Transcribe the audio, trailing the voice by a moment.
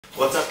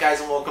What's up, guys,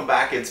 and welcome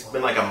back. It's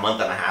been like a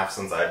month and a half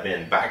since I've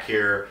been back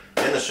here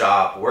in the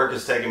shop. Work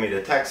has taken me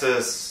to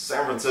Texas,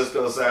 San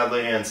Francisco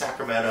sadly, and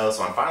Sacramento,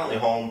 so I'm finally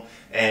home.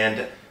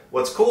 And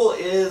what's cool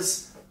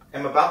is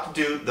I'm about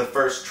to do the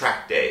first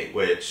track day,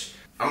 which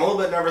I'm a little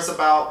bit nervous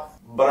about,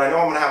 but I know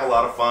I'm going to have a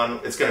lot of fun.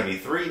 It's going to be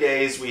 3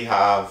 days. We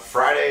have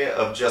Friday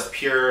of just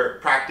pure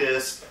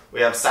practice. We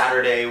have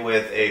Saturday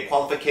with a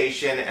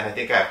qualification, and I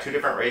think I have 2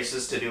 different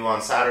races to do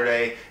on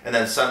Saturday, and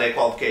then Sunday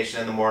qualification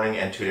in the morning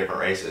and 2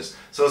 different races.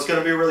 So it's going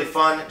to be really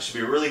fun. It should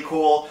be really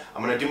cool.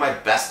 I'm going to do my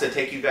best to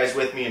take you guys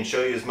with me and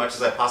show you as much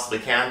as I possibly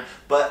can,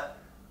 but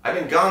I've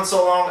been gone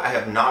so long, I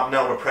have not been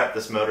able to prep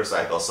this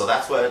motorcycle. So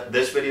that's what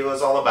this video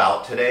is all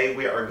about. Today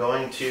we are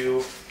going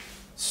to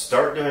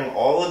start doing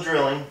all the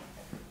drilling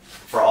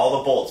for all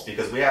the bolts,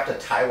 because we have to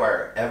tie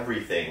wire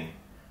everything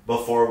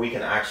before we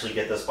can actually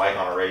get this bike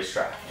on a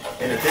racetrack.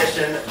 In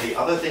addition, the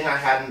other thing I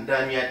hadn't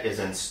done yet is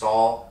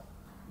install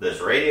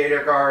this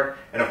radiator guard.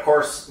 And of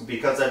course,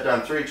 because I've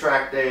done 3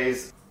 track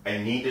days, I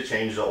need to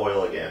change the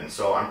oil again.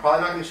 So I'm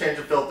probably not going to change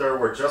the filter.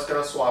 We're just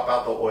going to swap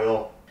out the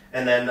oil.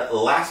 And then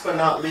last but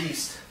not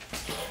least,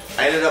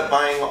 I ended up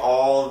buying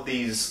all of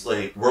these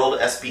like World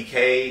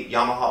SBK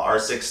Yamaha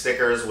R6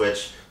 stickers,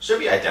 which should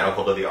be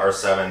identical to the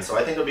R7. So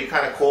I think it'll be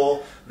kind of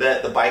cool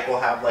that the bike will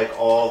have like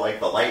all like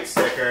the light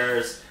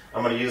stickers.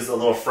 I'm going to use the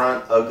little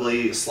front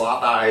ugly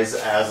sloth eyes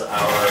as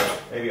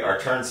maybe our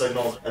turn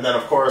signals. And then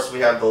of course we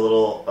have the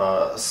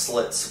little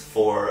slits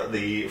for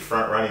the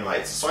front running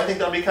lights. So I think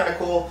that'll be kind of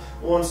cool.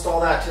 We'll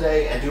install that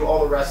today and do all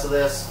the rest of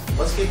this.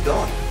 Let's get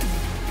going.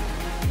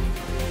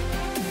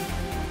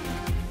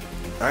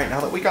 Alright,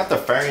 now that we got the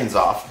fairings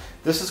off,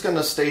 this is going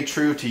to stay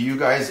true to you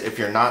guys if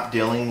you're not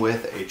dealing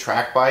with a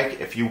track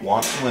bike. If you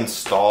want to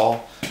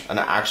install an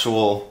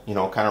actual,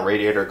 kind of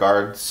radiator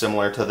guard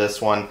similar to this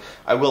one,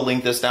 I will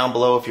link this down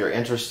below if you're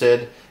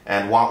interested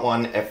and want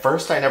one. At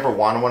first I never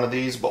wanted one of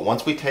these, but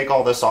once we take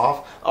all this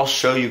off, I'll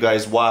show you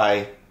guys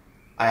why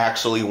I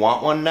actually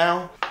want one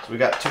now. So we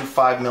got 2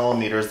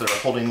 5mm that are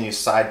holding these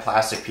side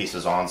plastic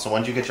pieces on. So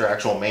once you get your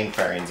actual main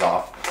fairings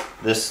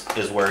off, this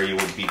is where you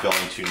would be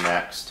going to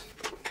next.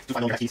 2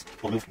 5mm keys,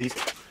 we'll move these.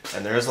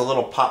 And there's a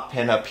little pop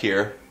pin up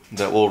here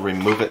that will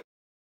remove it.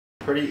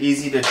 Pretty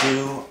easy to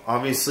do.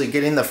 Obviously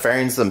getting the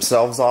fairings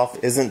themselves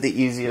off isn't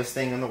the easiest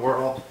thing in the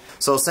world.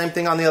 So same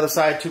thing on the other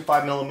side, 2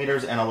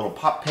 5mm and a little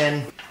pop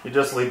pin. You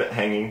just leave it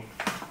hanging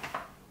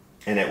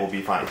and it will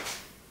be fine.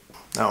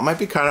 Now it might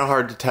be kind of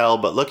hard to tell,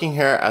 but looking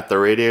here at the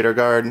radiator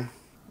guard,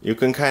 you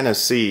can kind of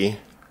see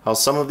how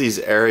some of these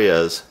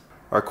areas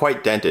are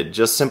quite dented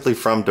just simply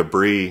from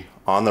debris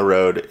on the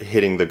road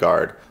hitting the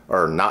guard,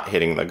 or not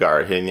hitting the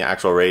guard, hitting the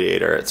actual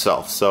radiator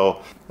itself.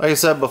 So like I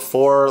said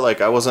before,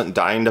 I wasn't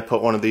dying to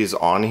put one of these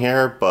on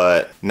here,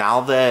 but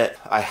now that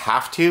I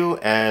have to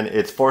and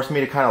it's forced me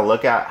to kind of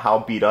look at how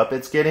beat up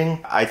it's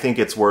getting, I think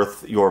it's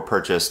worth your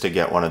purchase to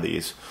get one of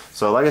these.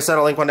 So like I said,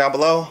 I'll link one down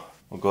below.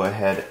 We'll go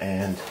ahead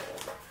and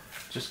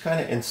just kind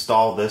of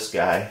install this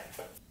guy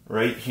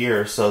right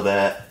here so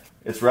that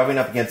it's rubbing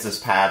up against this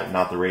pad and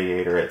not the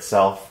radiator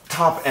itself.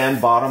 Top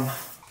and bottom.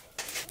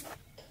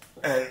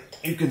 And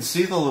you can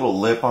see the little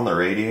lip on the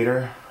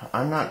radiator.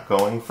 I'm not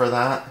going for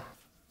that.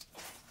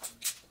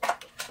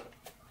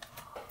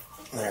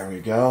 There we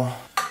go.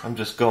 I'm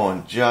just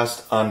going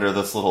just under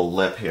this little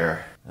lip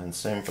here. And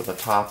same for the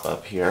top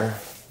up here.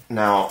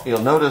 Now,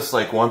 you'll notice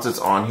once it's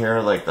on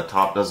here, the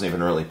top doesn't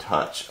even really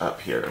touch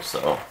up here.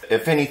 So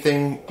if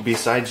anything,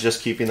 besides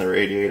just keeping the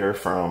radiator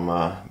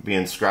from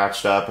being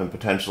scratched up and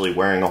potentially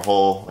wearing a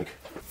hole,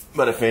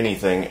 but if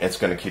anything, it's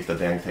gonna keep the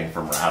dang thing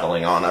from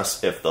rattling on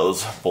us if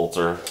those bolts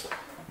are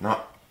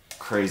not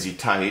crazy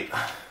tight.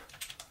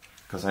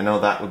 Because I know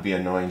that would be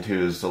annoying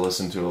too, is to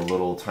listen to a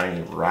little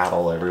tiny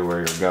rattle everywhere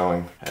you're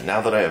going. And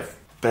now that I have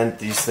bent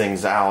these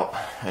things out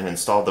and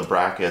installed the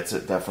brackets,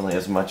 it definitely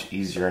is much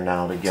easier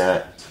now to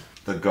get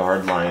the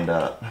guard lined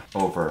up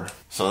over.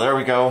 So there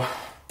we go.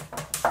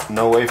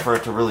 No way for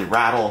it to really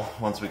rattle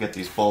once we get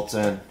these bolts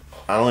in.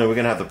 Not only are we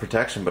gonna have the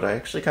protection, but I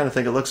actually kind of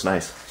think it looks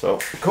nice. So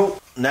cool.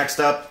 Next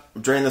up,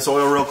 drain this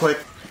oil real quick.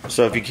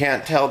 So if you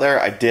can't tell there,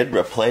 I did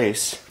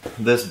replace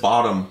this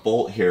bottom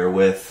bolt here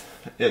with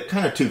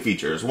kind of 2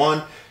 features.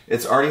 One,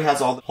 it already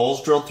has all the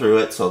holes drilled through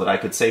it so that I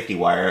could safety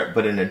wire it,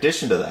 but in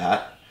addition to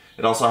that,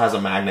 it also has a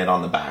magnet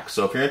on the back.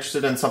 So if you're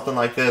interested in something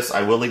like this,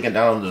 I will link it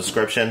down in the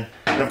description.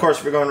 And of course,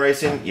 if you're going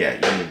racing, yeah,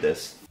 you need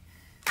this.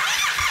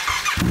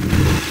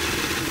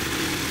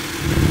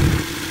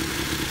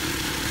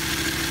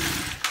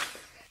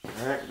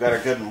 Alright, got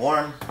her good and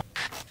warm.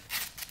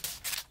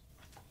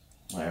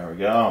 There we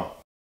go.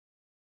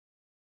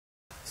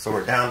 So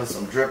we're down to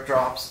some drip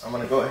drops. I'm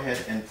going to go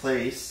ahead and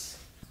place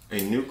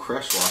a new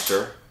crush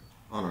washer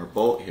on our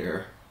bolt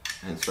here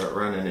and start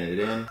running it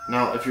in.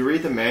 Now, if you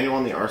read the manual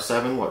on the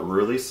R7, what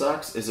really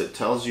sucks is it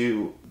tells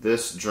you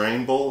this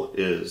drain bolt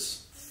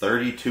is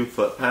 32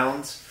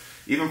 foot-pounds.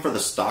 Even for the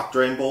stock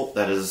drain bolt,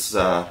 that is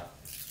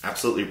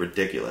absolutely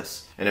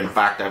ridiculous. And in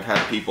fact, I've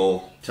had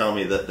people tell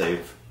me that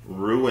they've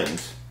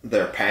ruined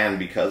their pan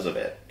because of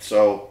it.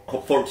 So, a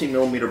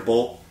 14mm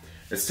bolt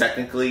is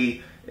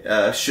technically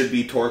should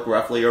be torqued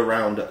roughly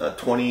around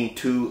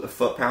 22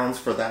 foot-pounds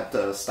for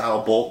that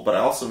style bolt, but I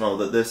also know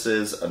that this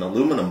is an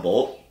aluminum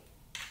bolt.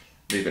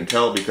 You can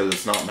tell because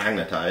it's not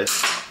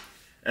magnetized.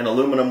 And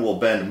aluminum will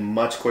bend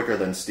much quicker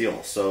than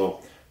steel.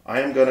 So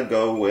I am gonna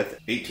go with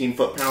 18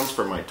 foot-pounds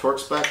for my torque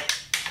spec.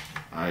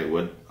 I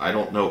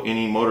don't know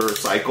any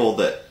motorcycle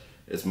that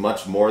is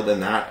much more than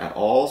that at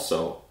all,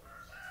 so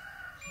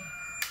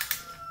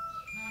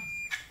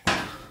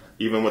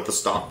even with the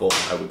stock bolt,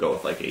 I would go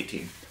with like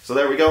 18. So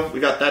there we go, we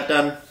got that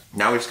done.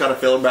 Now we just gotta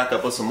fill it back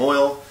up with some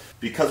oil.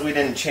 Because we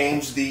didn't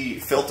change the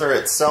filter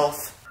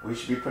itself, we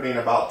should be putting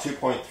about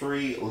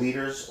 2.3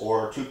 liters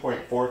or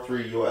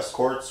 2.43 US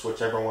quarts,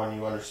 whichever one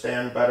you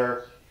understand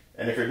better.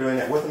 And if you're doing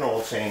it with an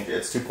oil change,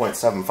 it's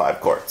 2.75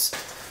 quarts.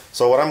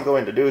 So what I'm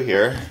going to do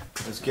here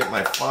is get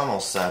my funnel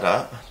set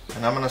up,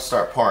 and I'm gonna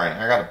start pouring.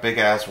 I got a big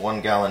ass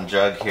 1 gallon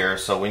jug here,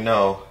 so we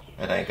know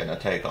it ain't gonna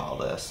take all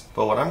this.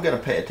 But what I'm gonna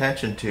pay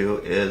attention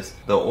to is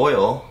the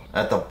oil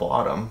at the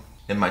bottom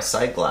in my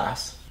sight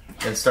glass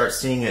and start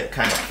seeing it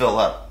kind of fill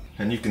up.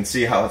 And you can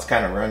see how it's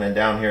kind of running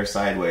down here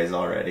sideways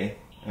already.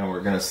 And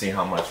we're gonna see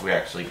how much we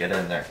actually get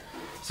in there.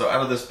 So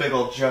out of this big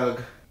old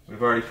jug,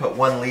 we've already put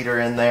 1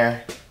 liter in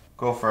there.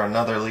 Go for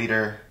another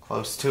liter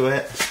close to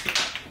it.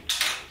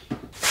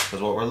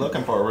 Because what we're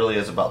looking for really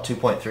is about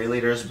 2.3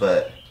 liters,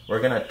 but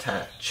we're gonna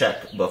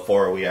check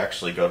before we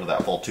actually go to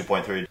that full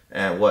 2.3.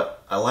 And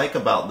what I like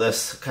about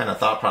this kind of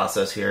thought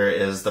process here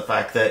is the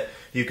fact that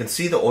you can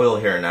see the oil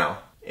here now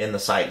in the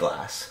sight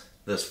glass.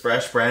 This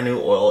fresh brand new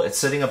oil, it's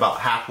sitting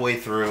about halfway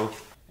through,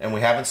 and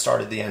we haven't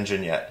started the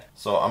engine yet.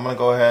 So I'm gonna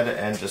go ahead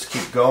and just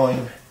keep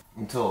going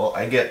until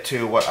I get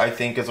to what I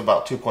think is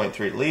about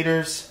 2.3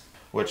 liters,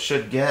 which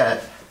should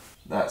get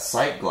that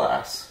sight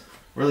glass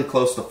really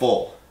close to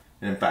full.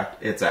 And in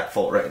fact, it's at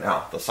full right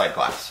now, the sight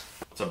glass.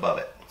 It's above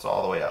it, it's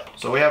all the way up.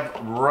 So we have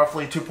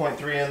roughly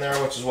 2.3 in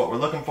there, which is what we're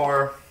looking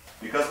for.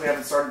 Because we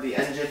haven't started the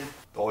engine,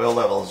 the oil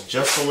level is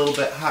just a little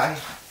bit high,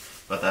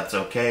 but that's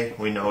okay.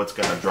 We know it's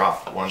gonna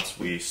drop once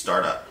we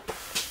start up.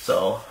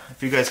 So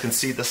if you guys can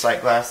see the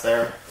sight glass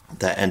there,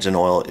 that engine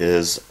oil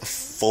is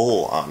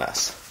full on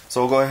us.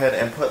 So we'll go ahead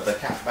and put the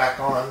cap back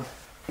on.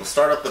 We'll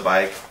start up the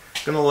bike.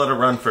 Gonna let it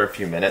run for a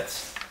few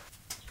minutes.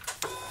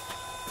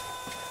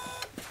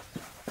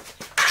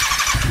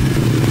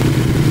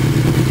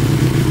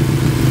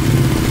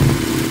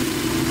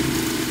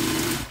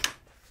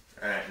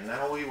 Alright,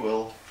 now we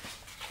will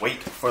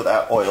wait for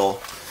that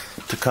oil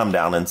to come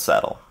down and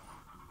settle.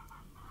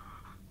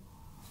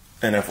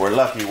 And if we're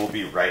lucky, we'll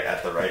be right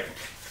at the right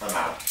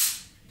amount.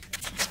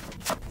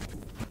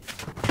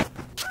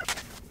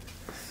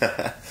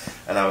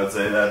 And I would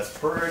say that's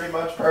pretty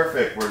much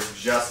perfect. We're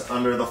just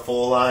under the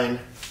full line,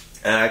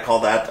 and I call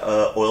that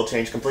oil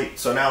change complete.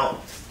 So now,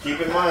 keep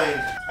in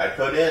mind, I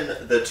put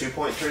in the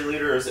 2.3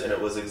 liters and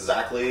it was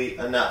exactly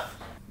enough.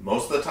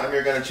 Most of the time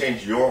you're gonna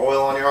change your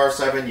oil on your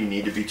R7, you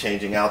need to be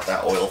changing out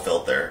that oil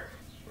filter.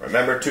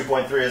 Remember,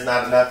 2.3 is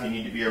not enough. You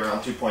need to be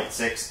around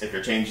 2.6 if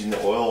you're changing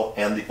the oil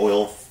and the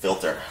oil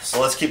filter. So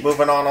let's keep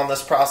moving on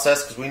this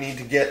process because we need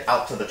to get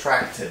out to the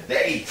track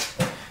today,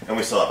 and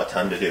we still have a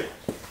ton to do.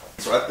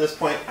 So at this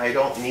point, I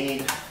don't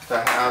need to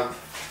have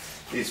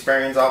these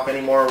fairings off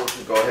anymore. We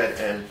can go ahead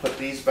and put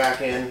these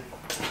back in,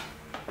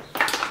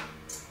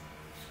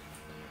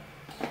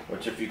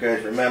 which if you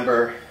guys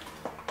remember,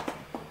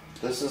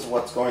 this is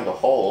what's going to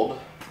hold.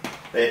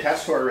 They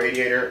attach to our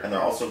radiator, and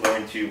they're also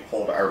going to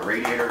hold our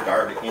radiator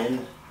guard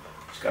in.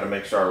 Just got to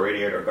make sure our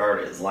radiator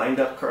guard is lined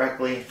up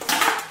correctly.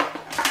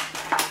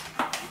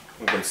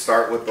 We can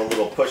start with the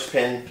little push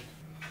pin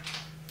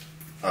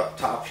up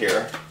top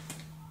here.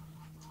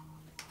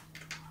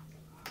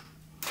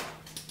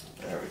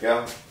 There we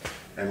go.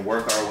 And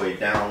work our way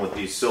down with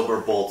these silver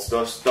bolts.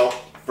 Just don't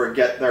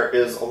forget there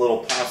is a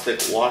little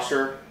plastic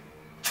washer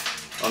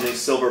on these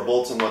silver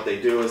bolts, and what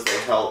they do is they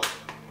help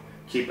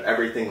keep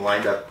everything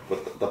lined up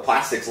with the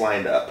plastics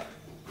lined up.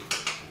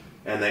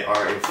 And they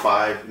are a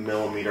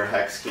 5mm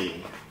hex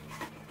key.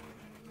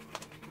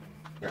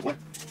 Definitely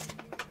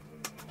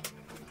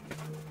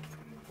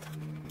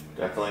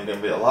going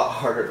to be a lot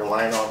harder to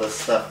line all this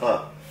stuff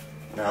up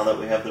now that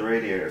we have the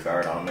radiator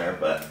guard on there,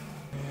 but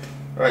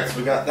alright, so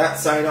we got that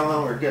side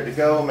on, we're good to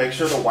go. Make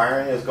sure the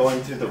wiring is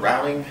going through the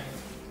routing.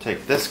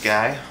 Take this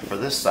guy for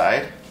this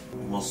side.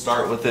 We'll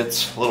start with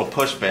its little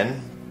push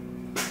pin.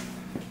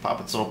 Pop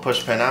its little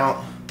push pin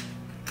out.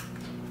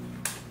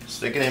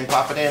 Stick it in,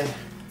 pop it in.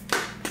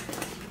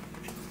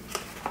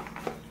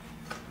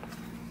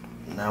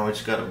 Now we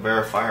just got to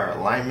verify our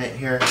alignment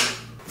here.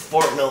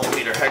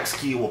 4mm hex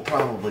key will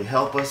probably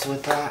help us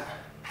with that.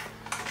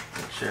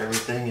 Make sure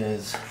everything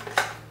is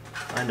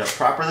lined up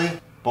properly.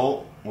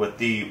 Bolt with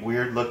the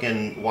weird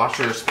looking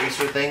washer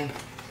spacer thing.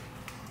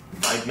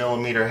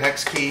 5mm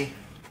hex key.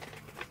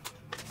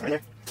 Right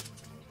there.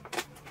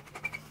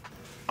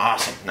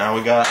 Awesome. Now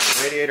we got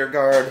the radiator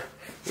guard.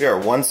 We are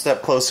one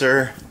step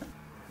closer.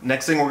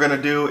 Next thing we're going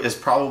to do is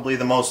probably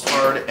the most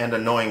hard and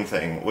annoying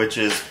thing, which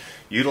is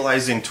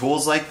utilizing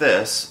tools like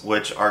this,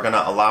 which are going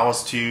to allow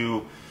us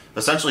to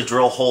essentially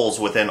drill holes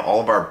within all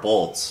of our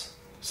bolts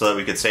so that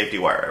we could safety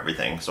wire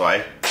everything. So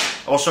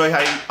I'll show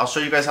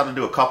you guys how to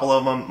do a couple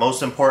of them.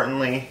 Most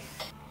importantly,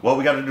 what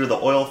we got to do to the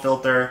oil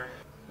filter,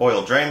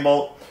 oil drain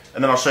bolt,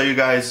 and then I'll show you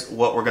guys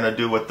what we're gonna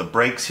do with the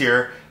brakes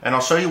here, and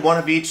I'll show you one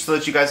of each so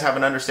that you guys have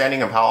an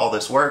understanding of how all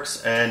this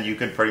works, and you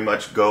can pretty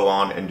much go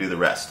on and do the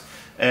rest.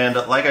 And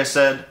like I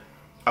said,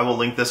 I will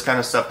link this kind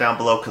of stuff down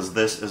below because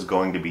this is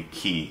going to be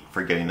key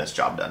for getting this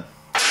job done.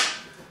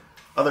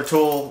 Other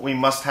tool we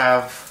must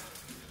have,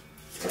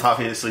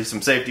 obviously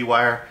some safety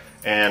wire,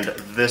 and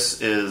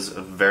this is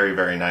very,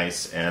 very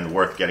nice and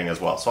worth getting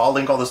as well. So I'll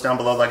link all this down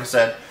below, like I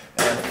said,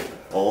 and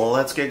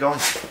let's get going.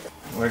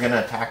 We're gonna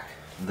attack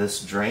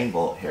this drain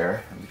bolt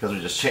here. Because we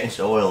just changed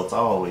the oil, it's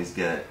always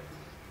good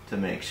to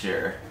make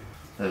sure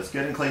that it's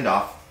good and cleaned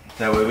off.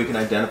 That way we can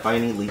identify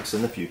any leaks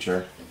in the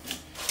future.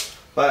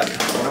 But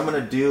what I'm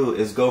gonna do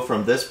is go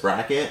from this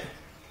bracket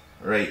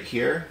right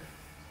here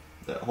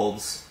that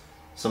holds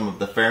some of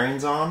the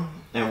fairings on,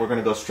 and we're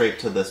gonna go straight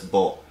to this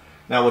bolt.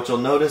 Now what you'll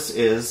notice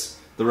is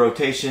the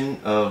rotation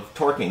of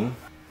torquing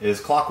is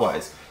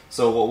clockwise.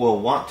 So what we'll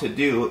want to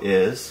do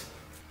is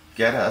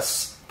get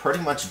us pretty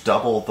much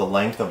double the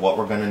length of what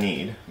we're going to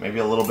need, maybe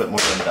a little bit more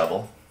than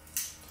double.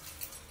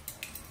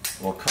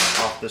 We'll cut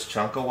off this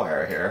chunk of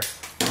wire here.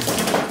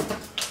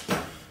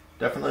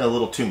 Definitely a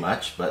little too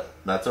much, but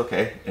that's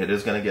okay. It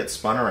is going to get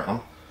spun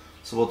around.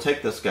 So we'll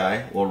take this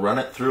guy, we'll run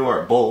it through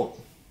our bolt,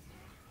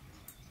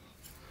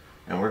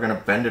 and we're going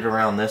to bend it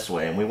around this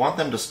way. And we want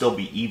them to still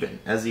be even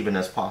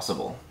as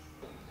possible.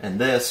 And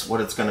this,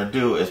 what it's going to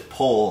do is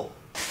pull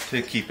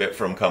to keep it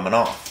from coming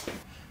off.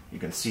 You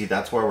can see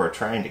that's where we're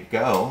trying to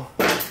go.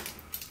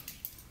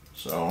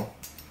 So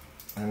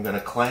I'm going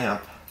to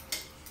clamp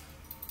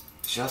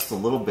just a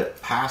little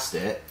bit past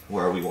it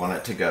where we want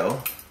it to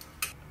go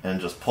and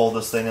just pull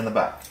this thing in the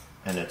back,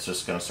 and it's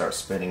just going to start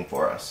spinning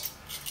for us.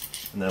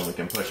 And then we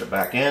can push it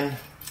back in,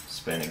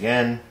 spin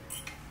again,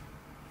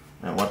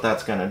 and what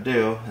that's going to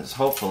do is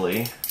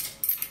hopefully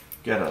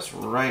get us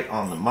right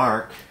on the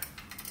mark.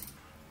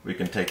 We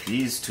can take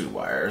these two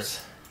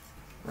wires,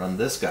 run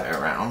this guy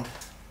around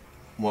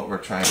what we're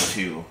trying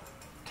to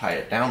tie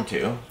it down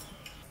to.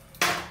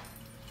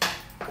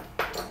 Grab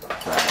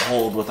a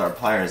hold with our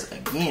pliers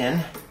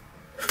again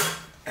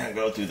and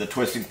go through the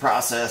twisting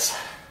process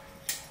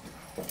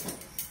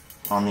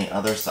on the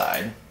other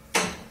side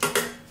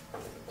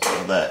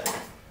so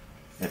that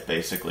it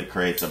basically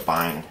creates a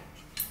bind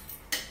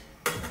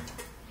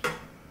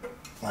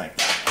like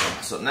that.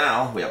 So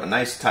now we have a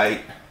nice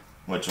tight,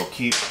 which will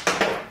keep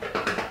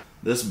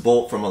this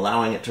bolt from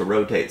allowing it to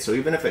rotate. So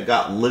even if it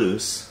got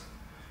loose,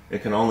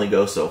 it can only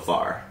go so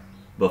far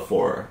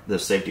before the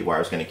safety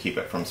wire is going to keep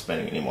it from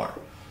spinning anymore.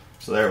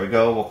 So there we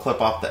go. We'll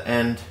clip off the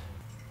end,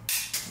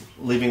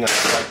 leaving a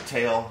slight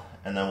tail,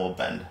 and then we'll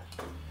bend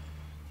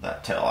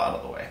that tail out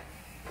of the way.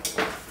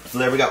 So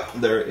there we go.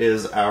 There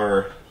is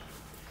our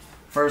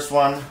first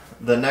one.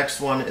 The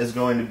next one is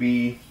going to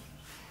be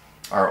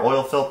our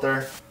oil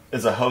filter.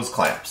 Is a hose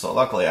clamp. So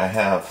luckily I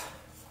have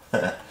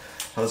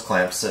hose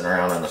clamps sitting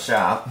around in the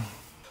shop.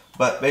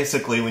 But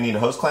basically we need a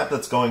hose clamp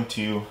that's going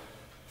to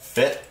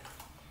fit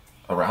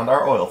around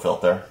our oil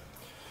filter,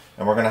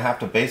 and we're going to have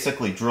to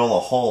basically drill a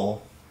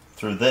hole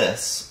through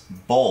this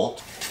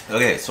bolt.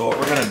 Okay, so what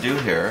we're going to do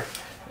here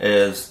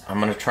is I'm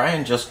going to try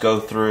and just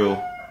go through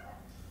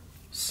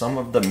some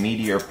of the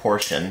meatier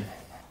portion,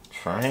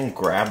 try and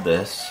grab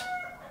this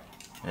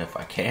if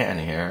I can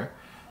here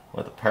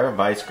with a pair of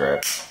vice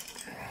grips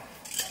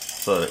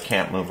so that it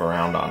can't move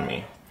around on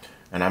me,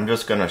 and I'm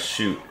just going to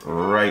shoot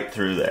right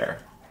through there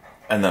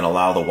and then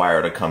allow the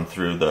wire to come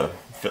through the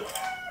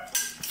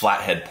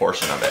flathead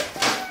portion of it.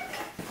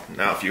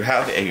 Now if you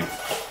have a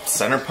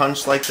center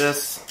punch like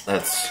this,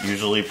 that's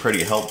usually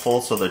pretty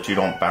helpful so that you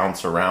don't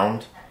bounce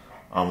around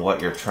on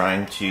what you're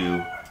trying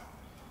to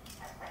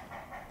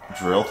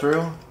drill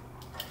through.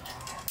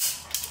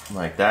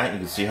 Like that, you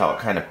can see how it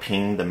kind of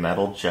pinged the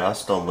metal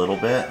just a little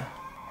bit,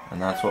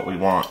 and that's what we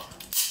want.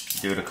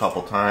 Do it a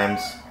couple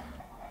times.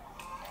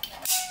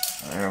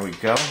 There we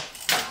go.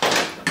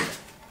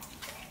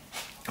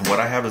 And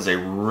what I have is a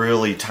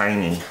really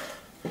tiny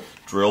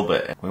drill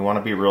bit. We want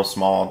to be real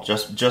small,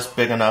 just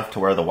big enough to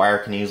where the wire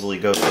can easily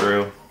go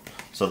through.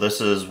 So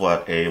this is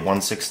what, a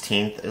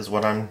 1/16 is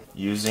what I'm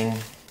using.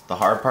 The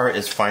hard part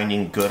is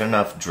finding good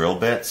enough drill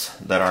bits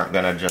that aren't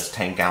gonna just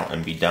tank out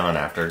and be done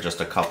after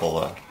just a couple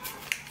of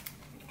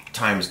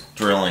times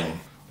drilling.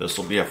 This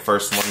will be a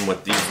first one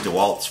with these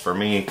DeWalt's for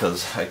me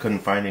because I couldn't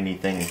find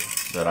anything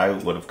that I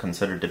would have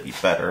considered to be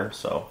better.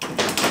 So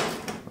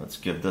let's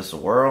give this a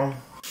whirl.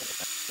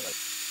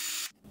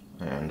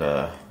 And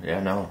yeah,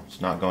 no,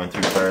 it's not going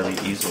through fairly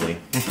easily.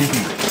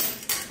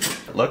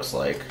 It looks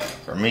like,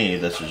 for me,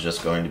 this is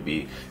just going to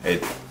be a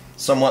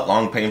somewhat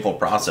long, painful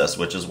process,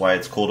 which is why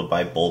it's cool to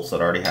buy bolts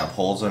that already have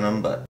holes in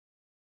them, but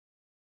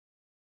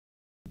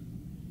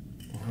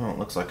well, it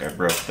looks like I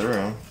broke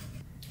through.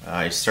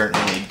 I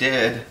certainly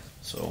did.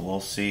 So we'll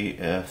see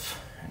if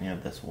any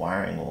of this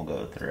wiring will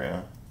go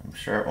through. I'm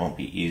sure it won't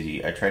be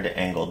easy. I tried to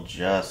angle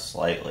just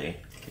slightly.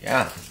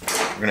 Yeah,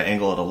 we're gonna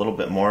angle it a little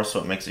bit more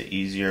so it makes it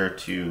easier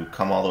to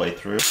come all the way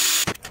through.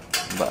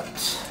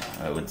 but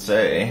I would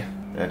say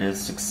that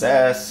is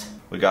success.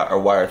 We got our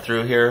wire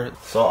through here.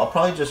 So I'll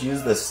probably just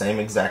use this same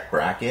exact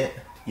bracket.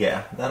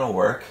 Yeah, that'll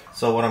work.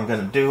 So what I'm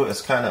gonna do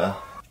is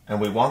and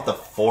we want the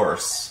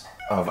force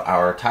of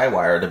our tie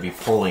wire to be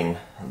pulling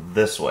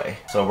this way.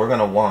 So we're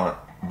gonna want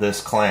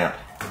this clamp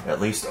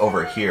at least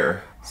over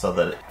here so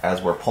that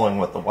as we're pulling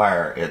with the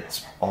wire,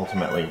 it's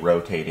ultimately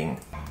rotating.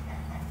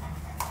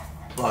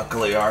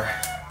 Luckily our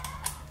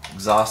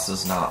exhaust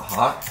is not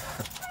hot.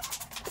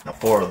 Now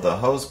for the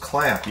hose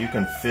clamp, you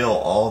can feel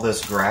all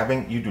this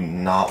grabbing. You do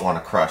not want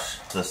to crush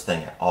this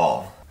thing at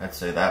all. I'd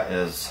say that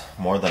is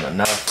more than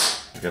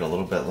enough. You get a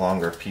little bit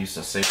longer piece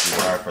of safety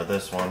wire for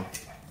this one.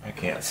 I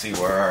can't see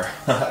where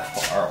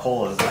our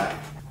hole is at.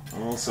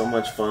 Oh, so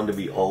much fun to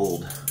be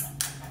old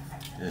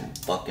and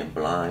fucking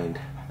blind.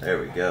 There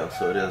we go.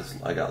 So it is,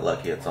 I got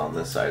lucky it's on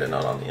this side and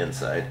not on the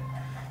inside.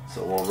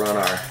 So we'll run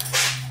our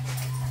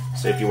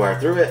safety wire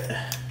through it.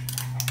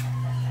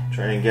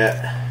 Try and get,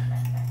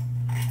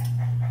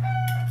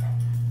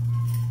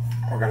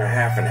 we're gonna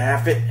half and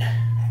half it,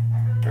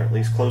 or at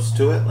least close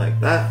to it like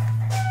that.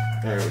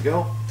 There we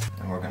go.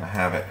 And we're gonna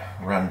have it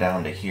run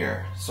down to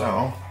here.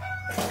 So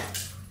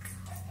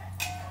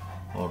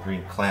we'll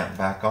re-clamp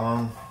back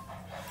on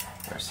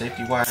our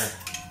safety wire,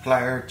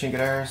 plier,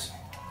 chingadars.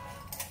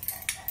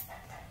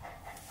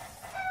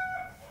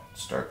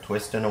 Start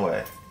twisting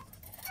away.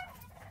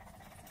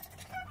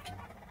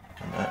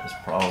 And that is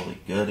probably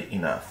good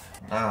enough.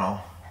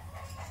 Now,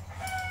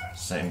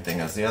 same thing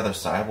as the other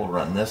side, we'll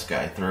run this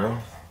guy through,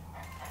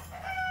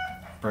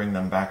 bring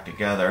them back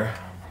together,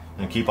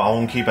 and keep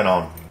on keeping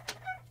on.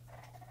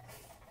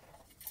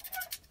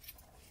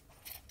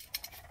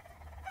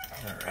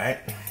 Alright.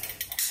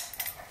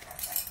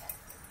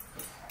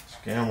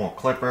 Again, we'll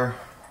clipper,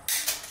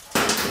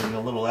 bring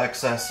a little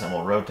excess, and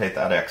we'll rotate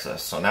that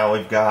excess. So now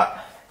we've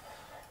got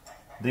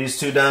these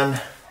two done.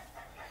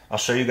 I'll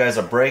show you guys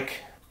a brake.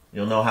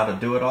 You'll know how to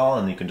do it all,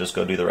 and you can just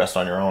go do the rest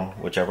on your own,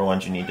 whichever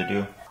ones you need to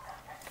do.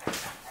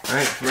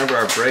 Alright, remember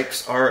our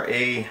brakes are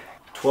a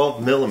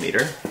 12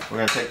 millimeter. We're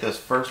going to take this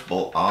first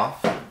bolt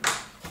off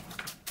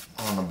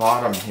on the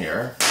bottom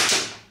here.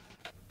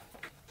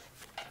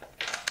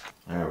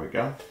 There we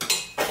go.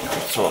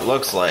 So it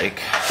looks like,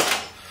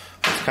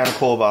 what's kind of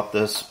cool about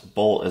this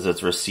bolt is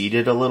it's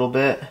receded a little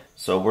bit.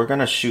 So we're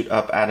going to shoot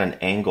up at an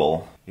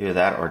angle, either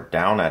that or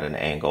down at an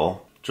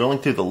angle, drilling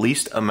through the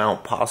least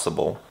amount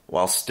possible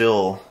while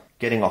still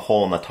getting a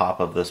hole in the top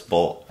of this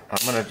bolt.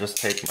 I'm going to just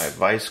take my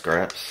vice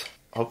grips.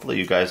 Hopefully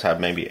you guys have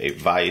maybe a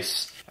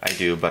vise. I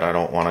do, but I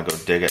don't want to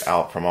go dig it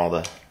out from all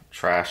the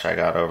trash I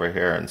got over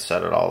here and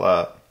set it all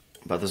up.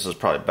 But this is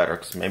probably better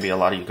because maybe a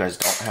lot of you guys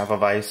don't have a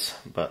vise,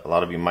 but a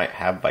lot of you might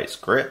have vice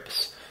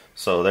grips.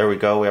 So there we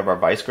go, we have our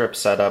vice grip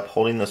set up,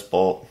 holding this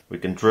bolt. We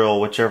can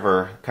drill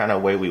whichever kind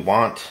of way we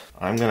want.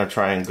 I'm going to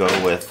try and go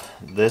with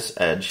this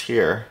edge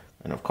here.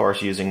 And of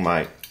course, using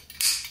my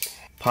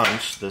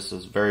punch, this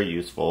is very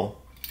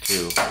useful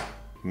to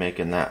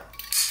making that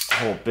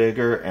hole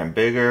bigger and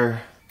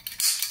bigger.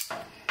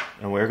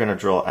 And we're going to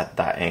drill at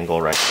that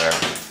angle right there.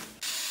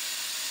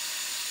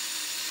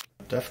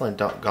 Definitely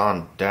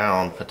gone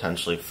down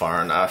potentially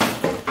far enough.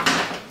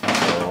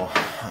 So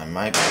I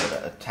might be able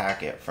to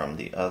attack it from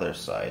the other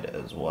side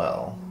as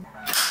well,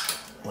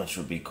 which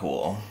would be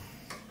cool.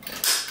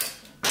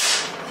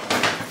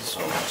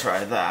 So we'll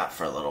try that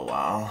for a little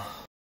while.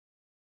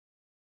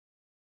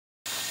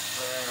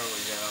 There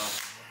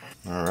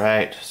we go.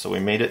 Alright, so we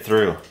made it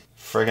through.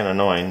 Friggin'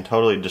 annoying.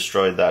 Totally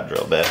destroyed that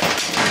drill bit.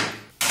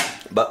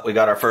 But we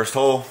got our first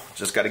hole,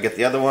 just got to get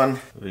the other one.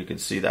 We could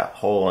see that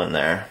hole in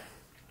there.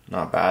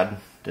 Not bad,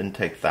 didn't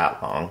take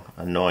that long.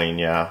 Annoying,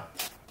 yeah.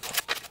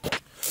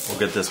 We'll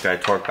get this guy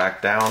torqued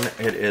back down.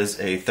 It is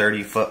a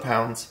 30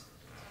 foot-pounds.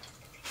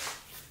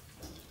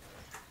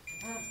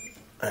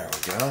 There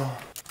we go.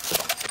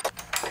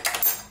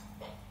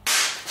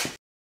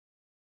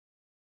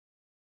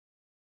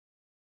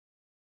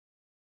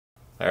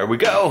 There we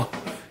go.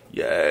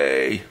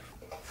 Yay.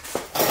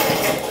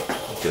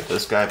 Get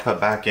this guy put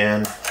back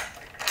in.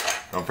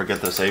 Don't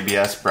forget this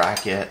ABS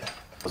bracket.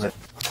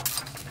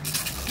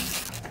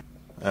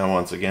 And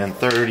once again,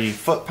 30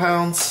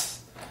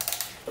 foot-pounds.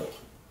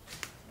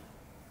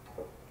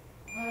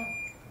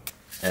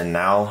 And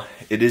now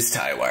it is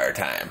tie wire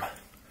time.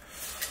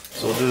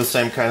 So we'll do the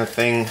same kind of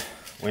thing.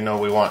 We know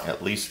we want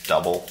at least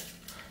double.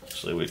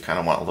 Actually, we kind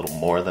of want a little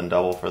more than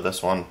double for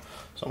this one.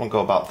 So I'm gonna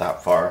go about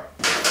that far.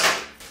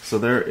 So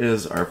there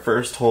is our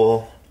first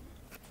hole.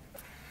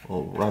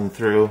 We'll run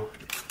through,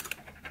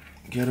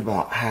 get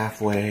about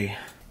halfway,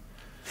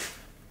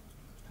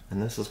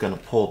 and this is going to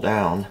pull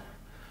down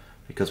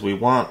because we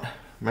want,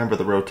 remember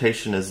the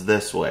rotation is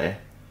this way,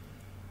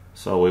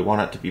 so we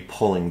want it to be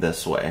pulling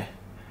this way,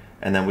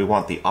 and then we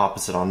want the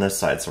opposite on this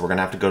side, so we're going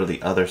to have to go to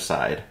the other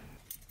side.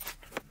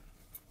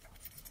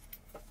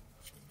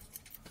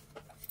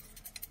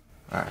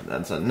 Alright,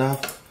 that's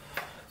enough.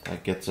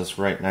 That gets us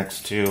right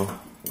next to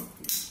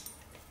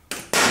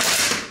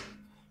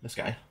this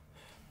guy,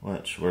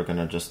 which we're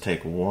gonna just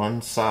take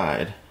one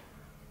side,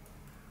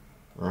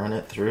 run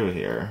it through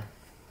here,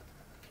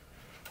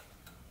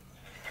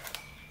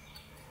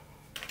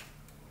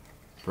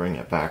 bring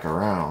it back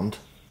around.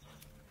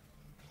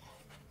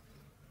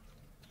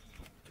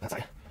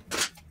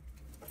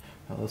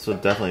 Now, this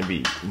would definitely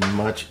be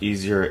much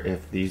easier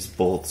if these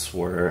bolts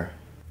were,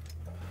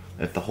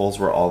 if the holes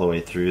were all the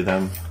way through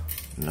them.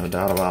 No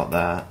doubt about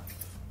that.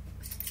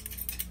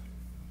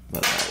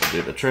 But that would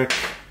do the trick.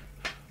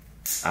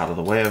 Out of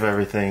the way of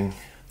everything.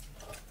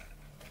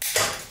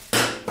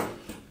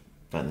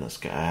 Bend this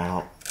guy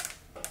out.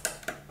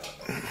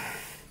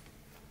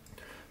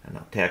 And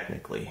now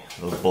technically,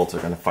 those bolts are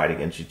going to fight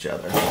against each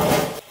other.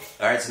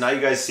 Alright, so now you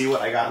guys see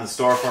what I got in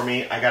store for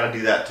me. I got to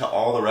do that to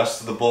all the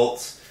rest of the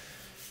bolts.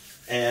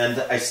 And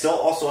I still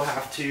also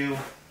have to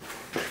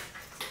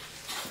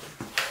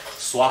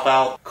swap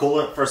out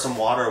coolant for some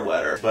water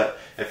wetter. But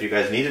if you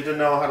guys needed to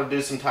know how to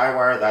do some tie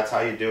wire, that's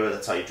how you do it.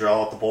 That's how you drill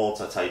out the bolts.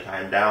 That's how you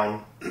tie them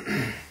down.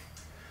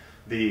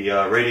 The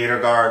radiator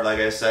guard, like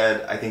I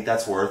said, I think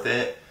that's worth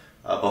it.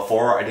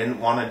 Before, I didn't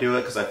want to do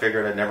it because I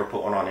figured I'd never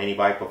put one on any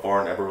bike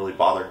before. It never really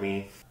bothered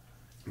me.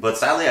 But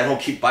sadly, I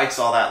don't keep bikes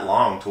all that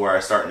long to where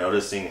I start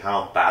noticing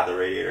how bad the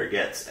radiator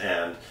gets.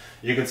 And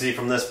you can see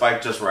from this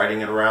bike, just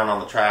riding it around on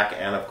the track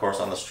and of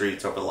course on the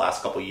streets over the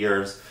last couple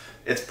years,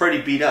 it's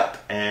pretty beat up.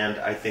 And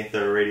I think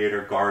the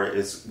radiator guard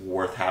is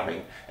worth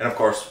having. And of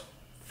course,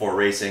 for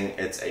racing,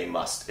 it's a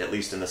must, at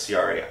least in the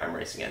CRA I'm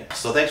racing in.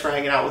 So thanks for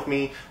hanging out with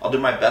me. I'll do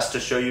my best to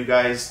show you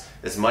guys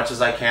as much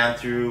as I can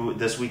through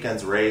this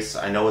weekend's race.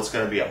 I know it's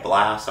going to be a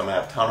blast. I'm going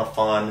to have a ton of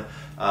fun,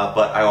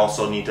 but I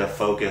also need to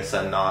focus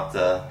and not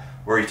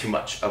worry too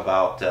much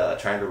about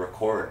trying to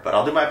record. But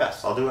I'll do my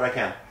best. I'll do what I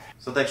can.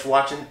 So thanks for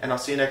watching, and I'll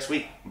see you next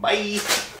week. Bye!